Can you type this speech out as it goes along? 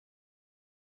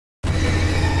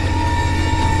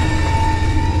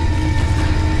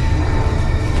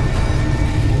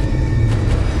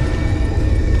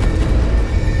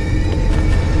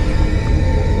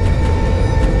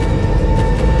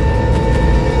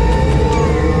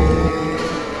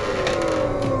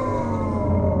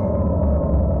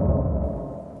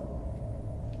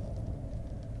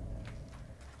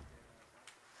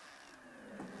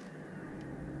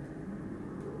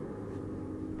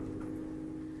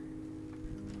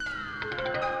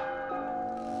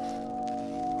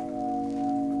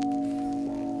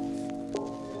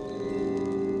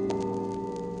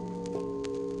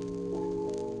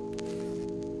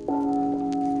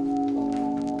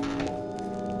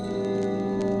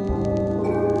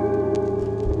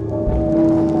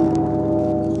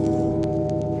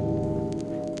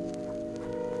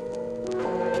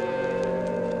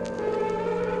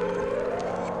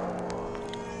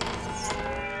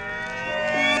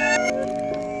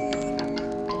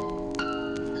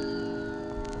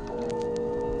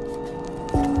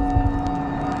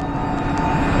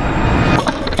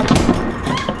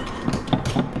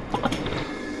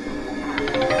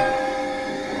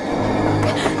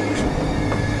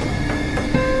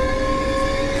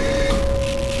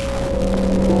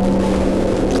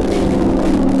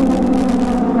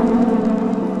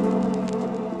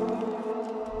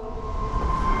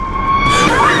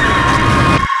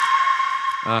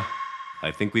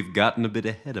I think we've gotten a bit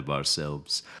ahead of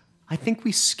ourselves. I think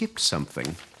we skipped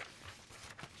something.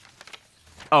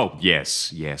 Oh,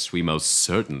 yes, we most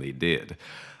certainly did.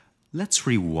 Let's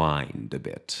rewind a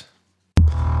bit.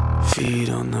 Feed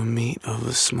on the meat of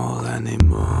a small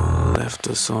animal, left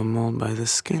us all mauled by the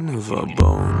skin of our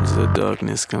bones. The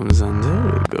darkness comes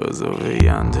under, it goes over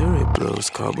yonder, it blows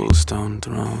cobblestone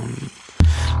throne.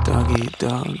 Dog eat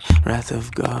dog, wrath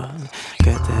of God,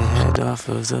 get the head off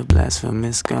of the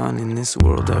blasphemous gun. In this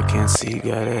world I can't see,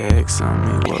 got a hex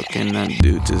on me. What can I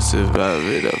do to survive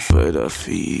it? I fight, I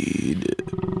feed.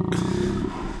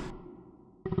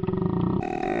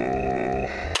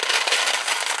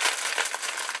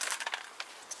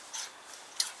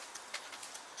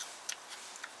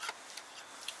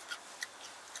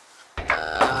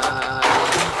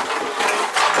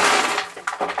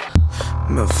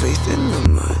 My faith in the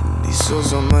mud, these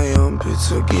souls on my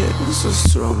armpits are getting so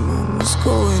strong, man, what's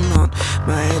going on?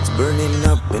 My head's burning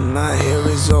up and my hair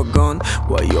is all gone.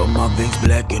 Why are my veins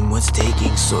black and what's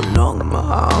taking so long?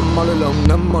 Ma, I'm all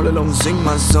alone, sing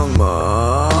my song.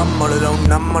 Ma, I'm all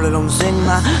alone, sing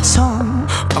my song.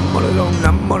 I'm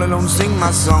all alone, sing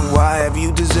my song. Why have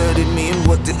you deserted me and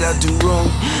what did I do wrong?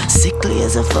 Sickly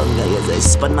as a fungi as I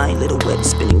spun my little web,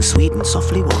 spinning sweet and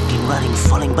softly walking, running,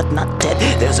 falling but not dead.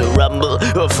 There's a rumble,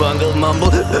 a fungal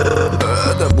mumble.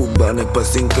 The bubonic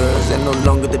busting curves and no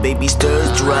longer the baby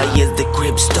stirs. Dry as the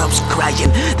crib stops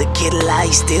crying, the kid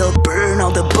lies still, burn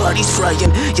all the bodies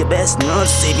frying. You best not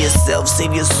save yourself,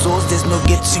 save your souls. There's no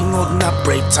getting old, not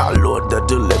pray to our Lord that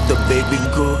to let the baby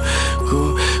go.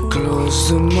 Close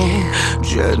them all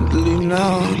gently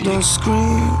now, don't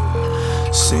scream.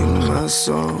 Sing my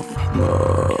song. I'm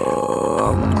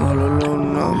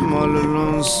all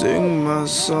alone, sing my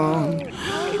song.